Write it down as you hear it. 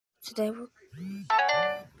today we're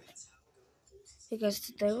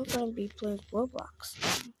gonna be playing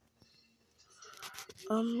Roblox.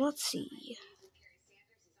 Let's see.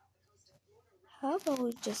 How about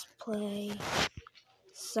we just play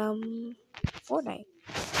some Fortnite?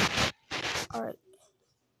 Alright.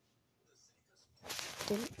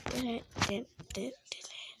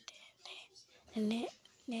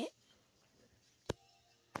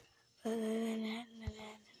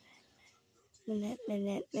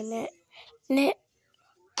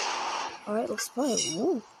 Alright, let's play.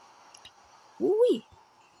 Woo. Woo-wee.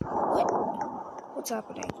 What's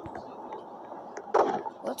happening?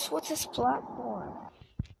 What's this platform?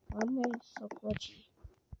 Why am I so glitchy?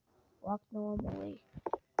 Walk normally.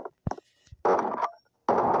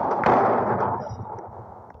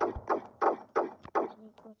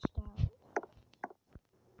 Glitched out.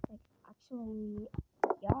 Like, actually,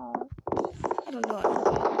 yeah. I don't know.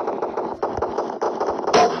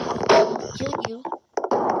 Kill you.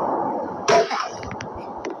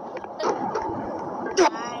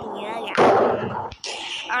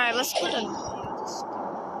 Alright, let's put on.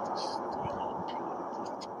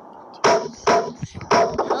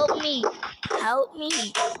 Help me! Help me!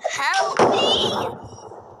 Help me!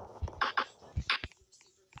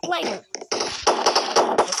 Later.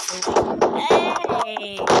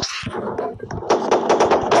 Hey!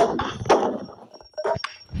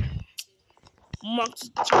 Monkey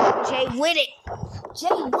Jay with it! Jay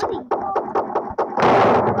with it!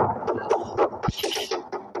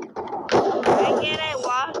 I get it.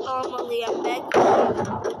 Walk normally. I'm begging you.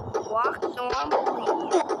 Walk normally.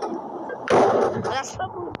 That's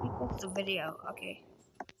probably because of the video. Okay.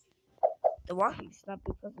 The walking's not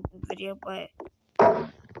because of the video, but I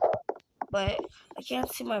can't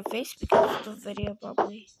see my face because of the video,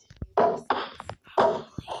 probably.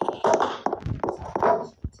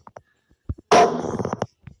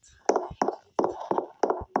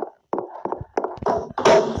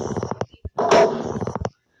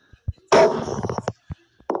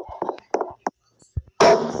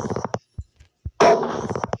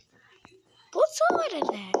 What's over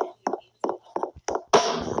there?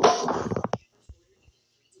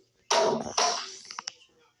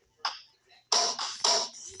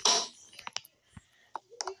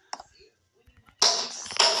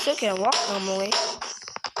 Still can't walk normally.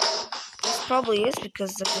 This probably is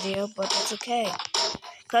because of the video, but it's okay.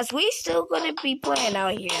 Because we still gonna be playing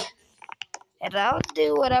out here. And I'll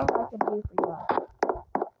do whatever I can do for y'all.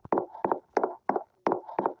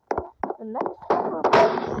 The next time we're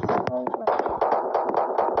playing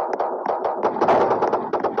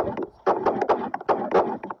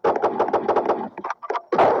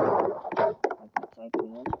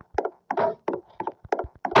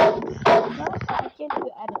I can't do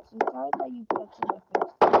edits. I'm sorry that you can't see my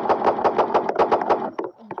face.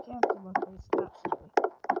 And you can't see my face, not silly.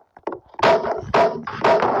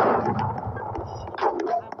 I'm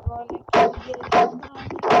going to get it done.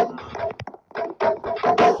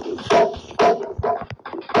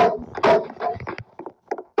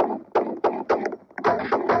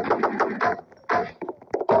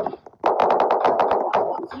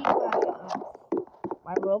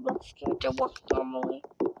 My Roblox character works normally.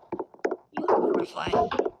 You have Wi-Fi. I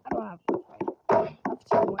don't have Wi-Fi. I have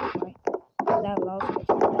some Wi-Fi. That allows me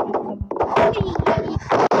to play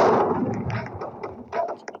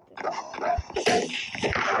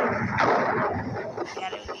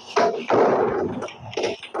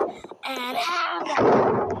and have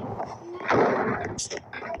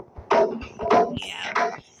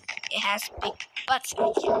yeah, it has big butts. Get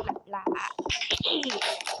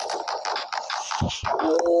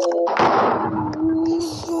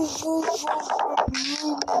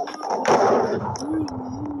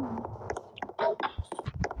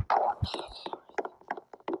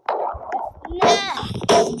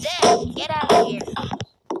out of here.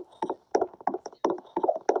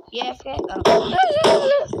 Yeah, okay.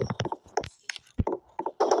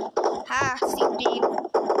 Ha, CP.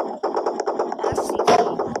 That's CP.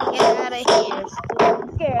 Get out of here,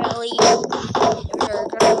 girly.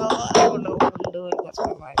 Girl, I don't know what I'm doing. What's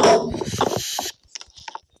my mind?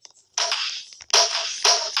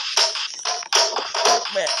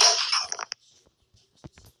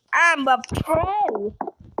 I'm a pro.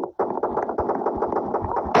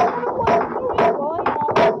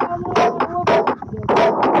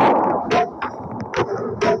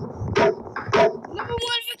 Number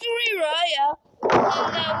one victory, Raya. And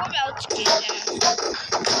we're about to get that.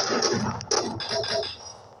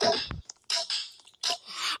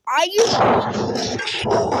 Are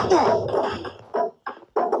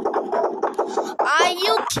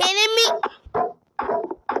you kidding me?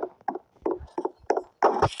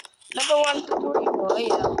 Number 1 for 3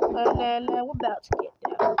 Royale. And then we're about to get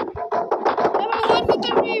down. Number 1 for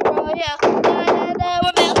 3 Royale. And then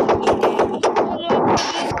we're about to get down.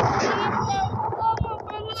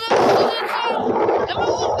 Number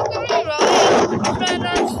 1 for 3 Royale. And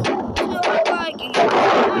that's feeling like it. I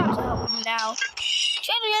have to help him now.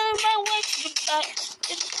 Trying to get my way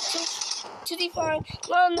to define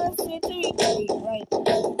one of the 3 right.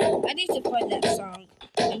 I need to play that song.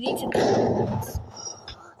 I need to know this.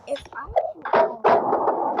 If I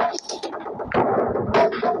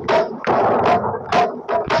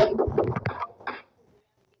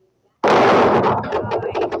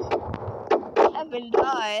Evan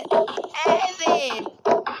died. Evan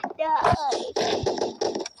died.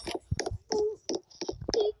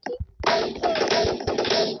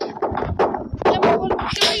 Number 1 for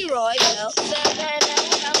 3 Royale. Then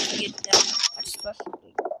we're about to get down. I just pressed it.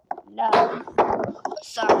 No.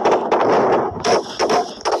 Sorry.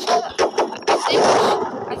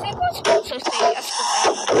 I think we're supposed to say yes to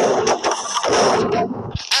that.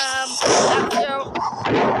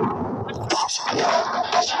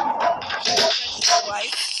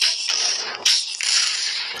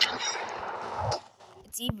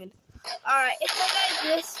 It's even. Alright, if I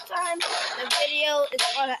die this time, the video is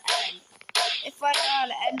gonna end. If I know how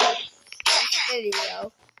to end this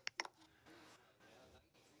video.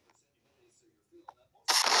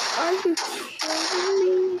 Are you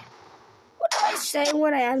kidding me? What do I say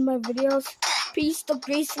when I end my videos? Peace the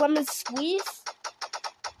Grace Lemon Squeeze?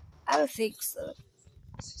 I don't think so.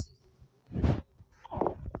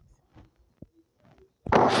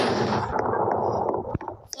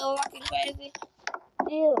 So fucking crazy.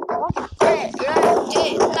 Ew, what's that?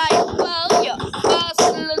 Like, well, your boss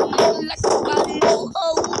like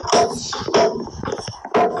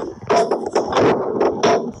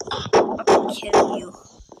I'm gonna kill you.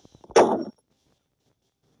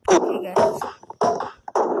 Okay, guys.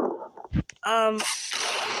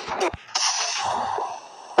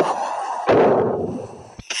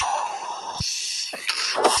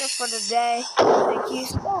 That's it for today. Thank you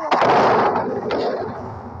so much.